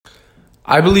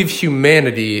I believe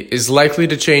humanity is likely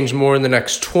to change more in the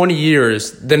next 20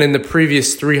 years than in the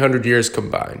previous 300 years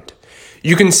combined.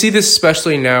 You can see this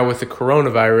especially now with the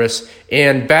coronavirus,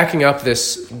 and backing up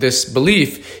this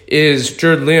belief is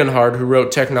Gerd Leonhard, who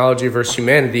wrote Technology versus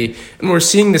Humanity, and we're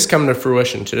seeing this come to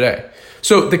fruition today.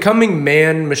 So the coming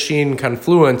man-machine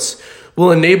confluence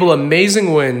will enable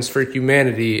amazing wins for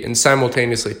humanity and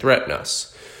simultaneously threaten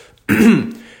us.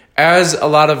 As a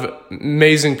lot of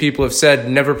amazing people have said,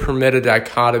 never permit a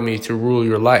dichotomy to rule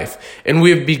your life. And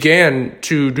we have began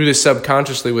to do this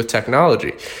subconsciously with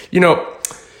technology.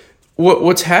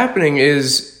 What's happening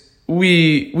is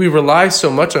we rely so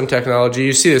much on technology.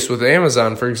 You see this with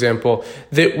Amazon, for example,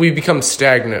 that we become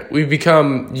stagnant. We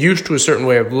become used to a certain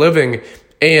way of living,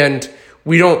 and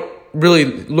we don't really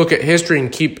look at history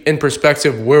and keep in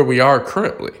perspective where we are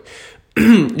currently.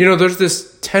 There's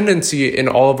this tendency in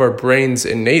all of our brains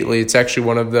innately. It's actually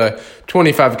one of the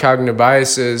 25 cognitive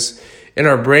biases in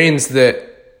our brains that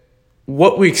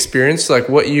what we experience, like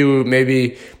what you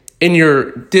maybe in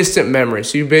your distant memory.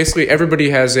 So everybody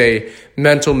has a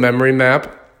mental memory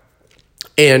map,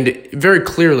 and very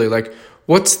clearly, like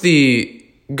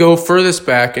go furthest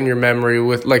back in your memory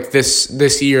with like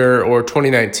this year or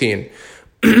 2019.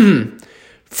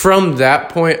 From that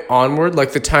point onward,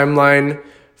 like the timeline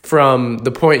from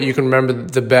the point you can remember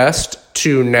the best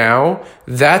to now,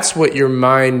 that's what your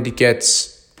mind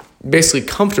gets basically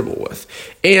comfortable with.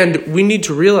 And we need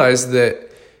to realize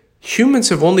that humans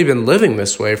have only been living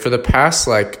this way for the past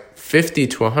 50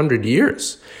 to 100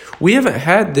 years. We haven't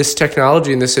had this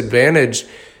technology and this advantage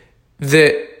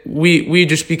that we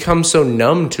just become so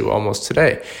numb to almost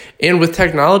today. And with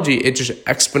technology, it just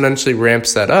exponentially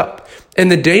ramps that up.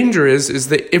 And the danger is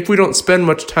that if we don't spend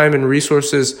much time and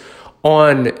resources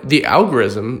on the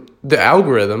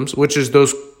algorithms, which is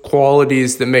those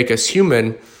qualities that make us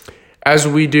human, as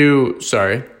we do,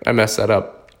 sorry, I messed that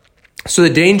up. So the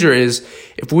danger is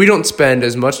if we don't spend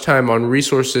as much time on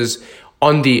resources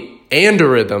on the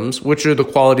andorhythms, which are the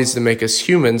qualities that make us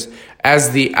humans, as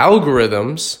the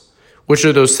algorithms, which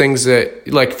are those things that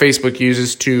like Facebook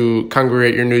uses to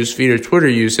congregate your news feed or Twitter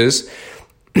uses.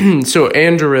 So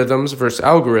andorhythms versus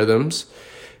algorithms.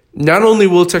 Not only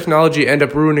will technology end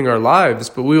up ruining our lives,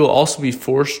 but we will also be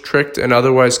forced, tricked, and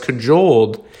otherwise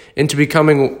cajoled into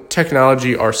becoming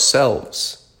technology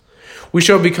ourselves. We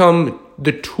shall become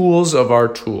the tools of our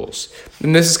tools.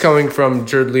 And this is coming from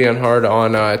Gerd Leonhard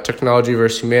on Technology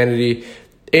versus Humanity.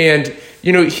 And,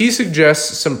 he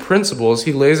suggests some principles.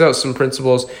 He lays out some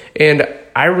principles, and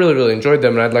I really, really enjoyed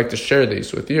them, and I'd like to share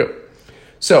these with you.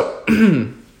 So,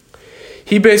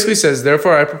 he basically says,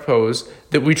 therefore, I propose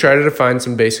that we try to define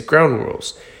some basic ground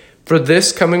rules for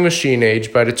this coming machine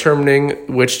age by determining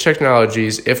which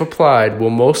technologies, if applied, will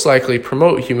most likely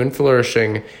promote human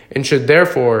flourishing and should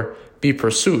therefore be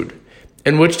pursued,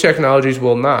 and which technologies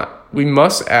will not. We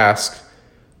must ask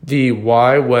the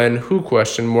why, when, who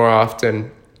question more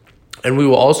often, and we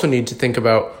will also need to think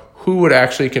about who would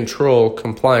actually control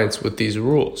compliance with these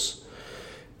rules.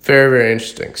 Very, very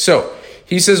interesting. So,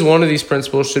 he says one of these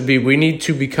principles should be we need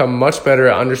to become much better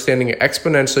at understanding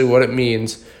exponentially what it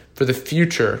means for the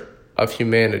future of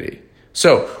humanity.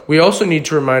 So we also need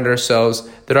to remind ourselves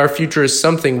that our future is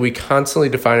something we constantly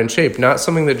define and shape, not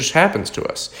something that just happens to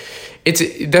us.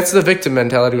 That's the victim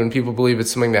mentality when people believe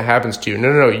it's something that happens to you.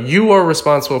 No. You are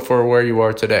responsible for where you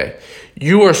are today.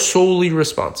 You are solely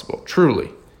responsible,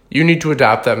 truly. You need to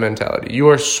adopt that mentality. You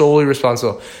are solely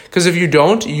responsible. Because if you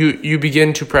don't, you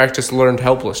begin to practice learned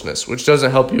helplessness, which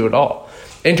doesn't help you at all.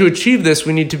 And to achieve this,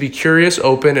 we need to be curious,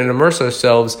 open, and immerse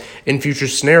ourselves in future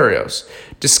scenarios.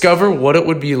 Discover what it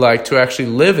would be like to actually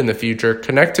live in the future,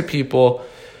 connect to people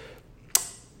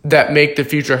that make the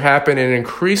future happen, and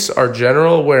increase our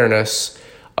general awareness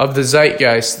of the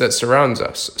zeitgeist that surrounds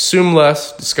us. Assume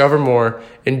less, discover more,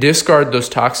 and discard those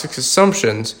toxic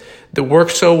assumptions that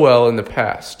worked so well in the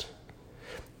past.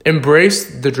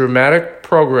 Embrace the dramatic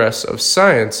progress of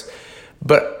science,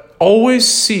 but always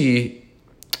see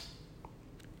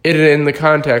it in the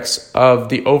context of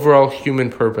the overall human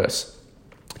purpose.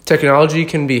 Technology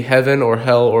can be heaven or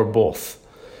hell or both.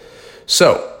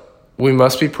 So, we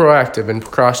must be proactive and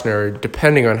precautionary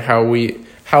depending on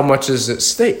how much is at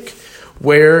stake,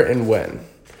 where and when.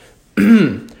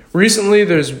 Recently,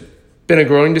 there's been a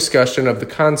growing discussion of the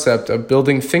concept of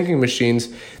building thinking machines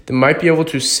that might be able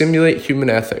to simulate human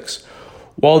ethics.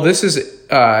 While this is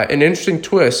an interesting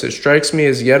twist, it strikes me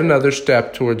as yet another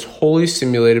step towards wholly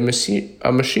simulated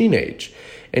a machine age,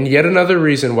 and yet another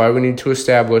reason why we need to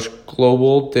establish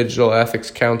global digital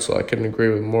ethics council. I couldn't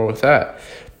agree more with that.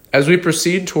 As we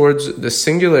proceed towards the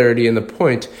singularity and the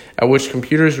point at which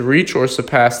computers reach or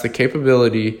surpass the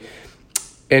capability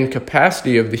and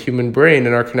capacity of the human brain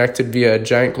and are connected via a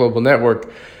giant global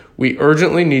network, we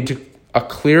urgently need a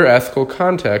clear ethical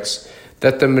context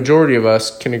that the majority of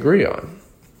us can agree on.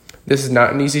 This is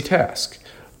not an easy task,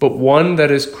 but one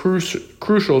that is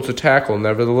crucial to tackle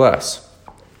nevertheless.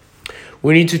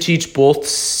 We need to teach both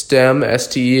STEM,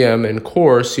 S-T-E-M, and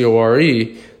core,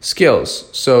 C-O-R-E, skills.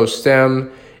 So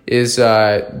STEM is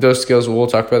those skills. We'll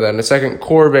talk about that in a second.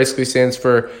 Core basically stands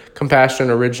for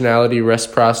compassion, originality,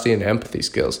 reciprocity, and empathy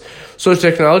skills. So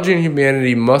technology and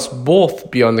humanity must both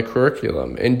be on the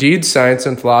curriculum. Indeed, science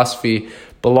and philosophy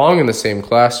belong in the same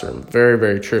classroom. Very,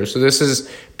 very true. So this is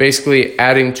basically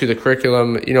adding to the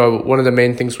curriculum. One of the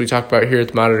main things we talk about here at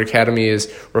the Modern Academy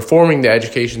is reforming the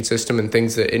education system and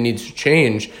things that it needs to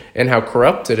change and how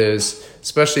corrupt it is,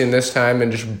 especially in this time,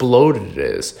 and just bloated it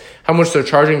is. How much they're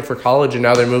charging for college, and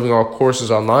now they're moving all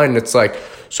courses online. It's like,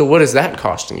 so what is that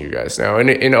costing you guys now?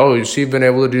 And so you've been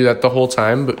able to do that the whole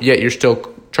time, but yet you're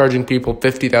still charging people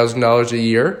 $50,000 a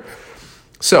year.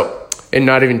 So, and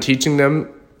not even teaching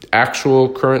them actual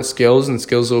current skills and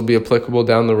skills that will be applicable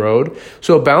down the road.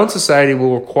 So a balanced society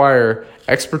will require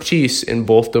expertise in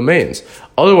both domains.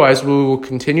 Otherwise, we will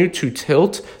continue to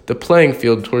tilt the playing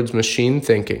field towards machine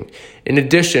thinking. In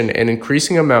addition, an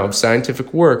increasing amount of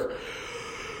scientific work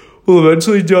will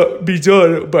eventually be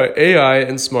done by AI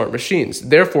and smart machines.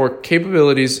 Therefore,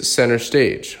 capabilities center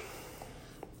stage.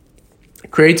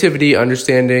 Creativity,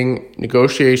 understanding,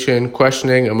 negotiation,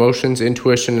 questioning, emotions,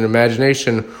 intuition, and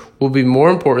imagination will be more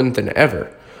important than ever.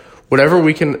 Whatever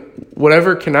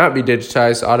cannot be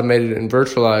digitized, automated, and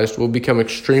virtualized will become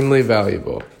extremely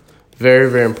valuable. Very,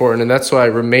 very important. And that's why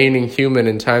remaining human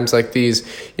in times like these,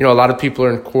 a lot of people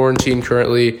are in quarantine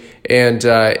currently and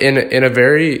in a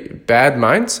very bad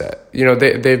mindset.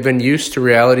 They've been used to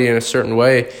reality in a certain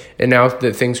way, and now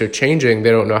that things are changing,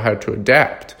 they don't know how to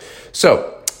adapt.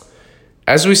 So,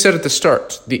 as we said at the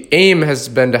start, the aim has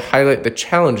been to highlight the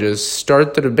challenges,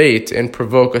 start the debate, and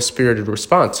provoke a spirited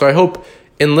response. So I hope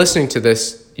in listening to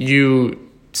this,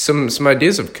 some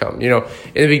ideas have come. In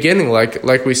the beginning,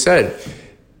 like we said,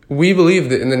 we believe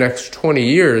that in the next 20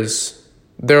 years,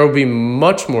 there will be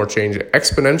much more change,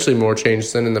 exponentially more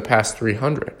change than in the past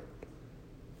 300.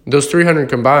 Those 300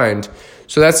 combined,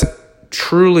 so that's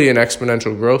truly an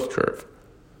exponential growth curve.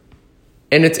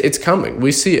 And it's coming.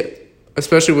 We see it.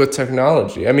 Especially with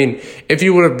technology. I mean, if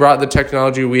you would have brought the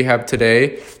technology we have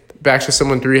today back to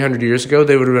someone 300 years ago,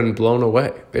 they would have been blown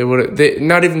away. They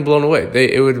not even blown away.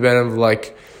 It would have been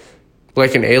like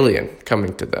an alien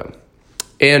coming to them.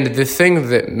 And the thing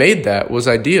that made that was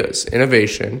ideas,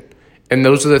 innovation, and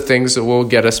those are the things that will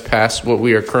get us past what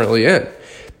we are currently in.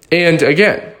 And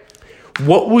again,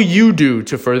 what will you do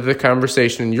to further the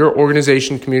conversation in your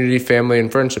organization, community, family, and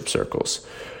friendship circles?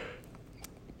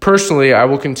 Personally, I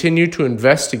will continue to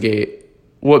investigate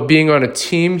what being on a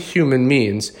team human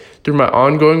means through my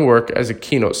ongoing work as a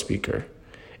keynote speaker.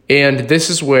 And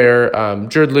this is where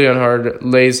Jared Leonhard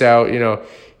lays out,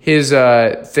 his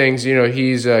things.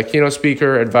 He's a keynote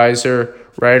speaker, advisor,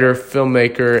 writer,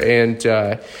 filmmaker, and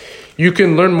you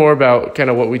can learn more about kind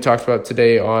of what we talked about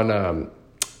today on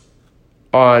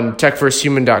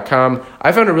techversushuman.com.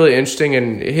 I found it really interesting,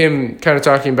 and him kind of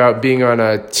talking about being on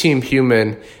a team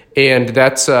human. And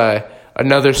that's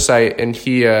another site, and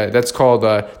that's called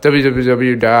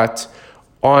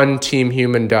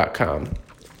www.onteamhuman.com.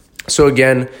 So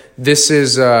again, this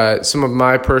is some of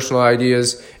my personal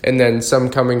ideas, and then some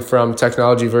coming from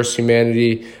Technology versus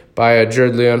Humanity by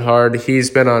Jared Leonhard. He's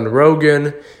been on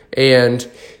Rogan, and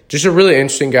just a really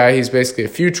interesting guy. He's basically a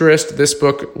futurist. This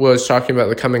book was talking about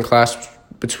the coming clash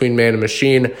between man and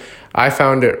machine. I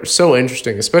found it so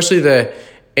interesting, especially the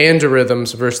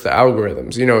algorithms versus the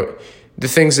algorithms, the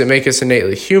things that make us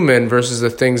innately human versus the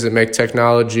things that make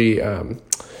technology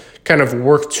kind of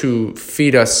work to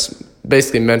feed us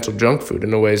basically mental junk food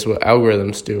in a way is what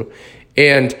algorithms do.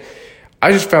 And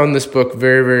I just found this book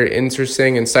very, very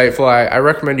interesting, insightful. I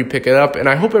recommend you pick it up, and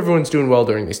I hope everyone's doing well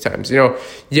during these times.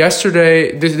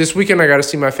 Yesterday, this weekend, I got to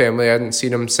see my family. I hadn't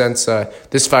seen them since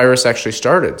this virus actually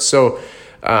started. So,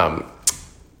 I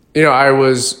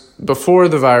was before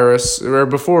the virus, or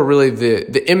before really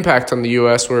the impact on the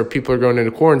U.S. where people are going into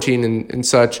quarantine and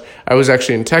such. I was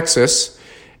actually in Texas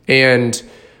and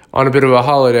on a bit of a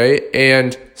holiday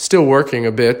and still working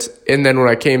a bit. And then when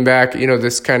I came back,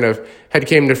 this kind of had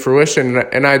came to fruition,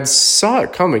 and I saw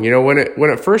it coming. When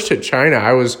it first hit China,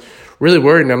 I was really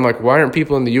worried, and I'm like, why aren't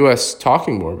people in the U.S.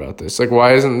 talking more about this? Like,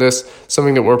 why isn't this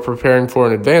something that we're preparing for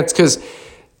in advance? Because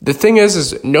the thing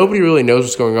is nobody really knows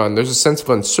what's going on. There's a sense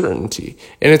of uncertainty.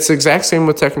 And it's the exact same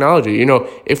with technology.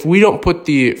 If we don't put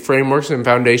the frameworks and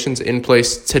foundations in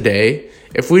place today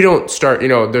If we don't start,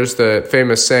 there's the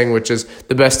famous saying, which is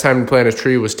the best time to plant a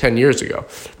tree was 10 years ago.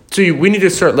 So we need to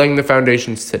start laying the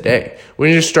foundations today. We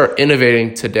need to start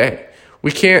innovating today.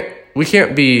 We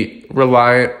can't be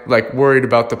reliant, worried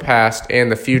about the past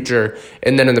and the future,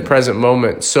 and then in the present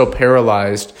moment so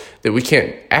paralyzed that we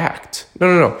can't act.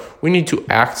 No. We need to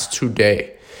act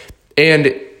today.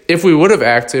 And if we would have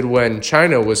acted when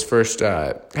China was first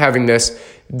having this,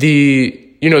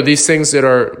 these things that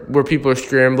are where people are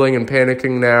scrambling and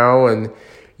panicking now, and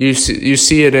you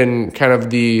see it in kind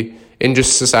of in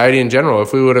just society in general.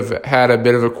 If we would have had a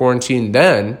bit of a quarantine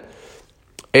then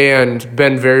and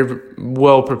been very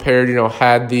well prepared,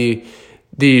 had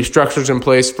the structures in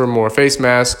place for more face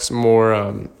masks,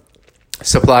 more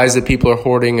supplies that people are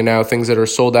hoarding, and now things that are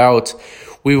sold out,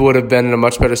 we would have been in a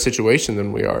much better situation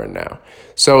than we are in now.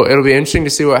 So it'll be interesting to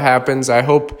see what happens. I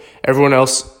hope everyone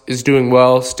else is doing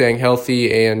well, staying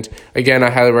healthy. And again, I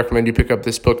highly recommend you pick up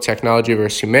this book, Technology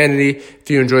vs. Humanity.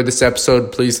 If you enjoyed this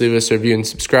episode, please leave us a review and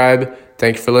subscribe.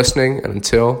 Thank you for listening, and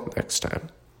until next time.